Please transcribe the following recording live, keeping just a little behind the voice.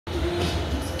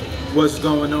What's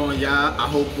going on, y'all? I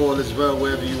hope all is well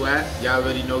wherever you at. Y'all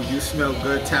already know you smell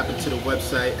good. Tap into the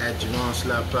website at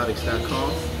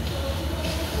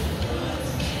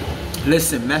JeronSlabProducts.com.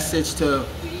 Listen, message to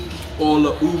all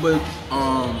the Uber,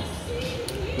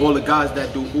 all the guys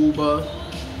that do Uber,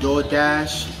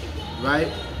 DoorDash,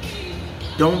 right?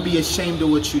 Don't be ashamed of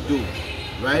what you do,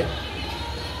 right?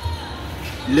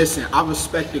 Listen, I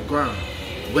respect the grind.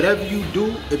 Whatever you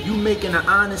do, if you making an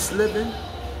honest living,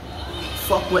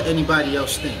 fuck what anybody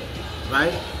else think,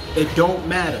 right? It don't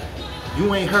matter.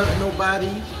 You ain't hurting nobody.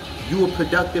 You a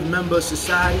productive member of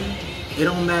society. It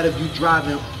don't matter if you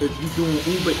driving, if you doing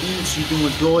Uber Eats, you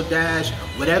doing DoorDash,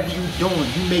 whatever you doing,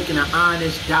 you making an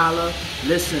honest dollar.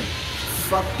 Listen,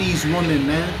 fuck these women,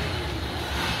 man.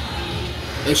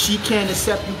 If she can't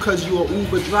accept you because you an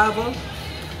Uber driver,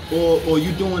 or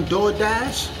you doing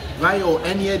DoorDash, right, or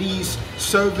any of these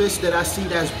service that I see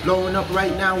that's blowing up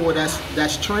right now, or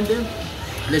that's trending,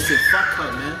 listen, fuck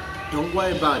her, man. Don't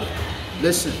worry about it.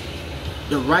 Listen,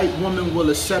 the right woman will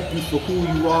accept you for who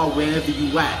you are wherever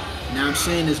you at. Now I'm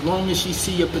saying, as long as she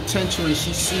see your potential and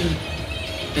she's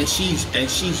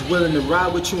willing to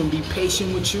ride with you and be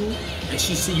patient with you, and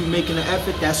she see you making an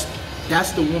effort, that's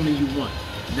the woman you want.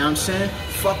 Now I'm saying,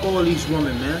 fuck all these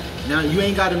women, man. Now you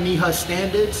ain't gotta meet her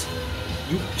standards.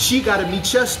 She gotta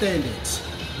meet your standards.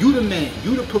 You the man,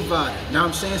 you the provider. Now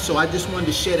I'm saying, so I just wanted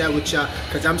to share that with y'all,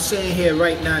 cause I'm sitting here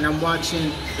right now and I'm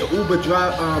watching the Uber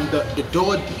drive, the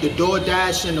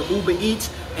DoorDash and the Uber Eats,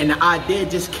 and the idea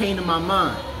just came to my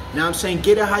mind. Now I'm saying,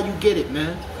 get it how you get it,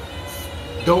 man.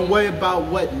 Don't worry about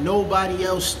what nobody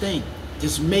else think.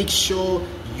 Just make sure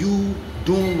you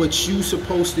doing what you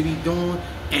supposed to be doing,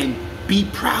 and be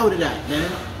proud of that,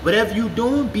 man. Whatever you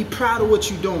doing, be proud of what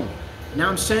you doing. Now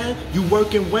I'm saying, you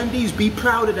work in Wendy's, be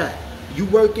proud of that. You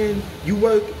work in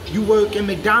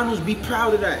McDonald's, be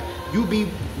proud of that. You be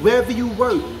wherever you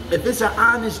work. If it's an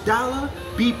honest dollar,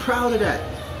 be proud of that.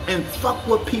 And fuck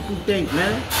what people think,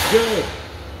 man. Yeah,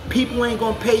 people ain't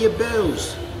gonna pay your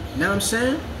bills. Know what I'm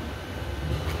saying?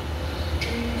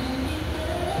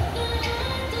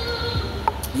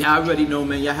 Y'all already know,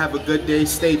 man. Y'all have a good day.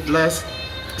 Stay blessed.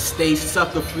 Stay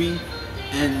sucker free.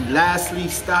 And lastly,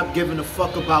 stop giving a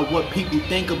fuck about what people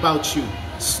think about you.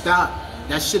 Stop.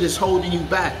 That shit is holding you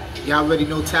back. Y'all already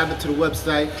know. Tap into the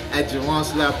website at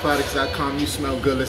JeronSlabProducts.com. You smell good.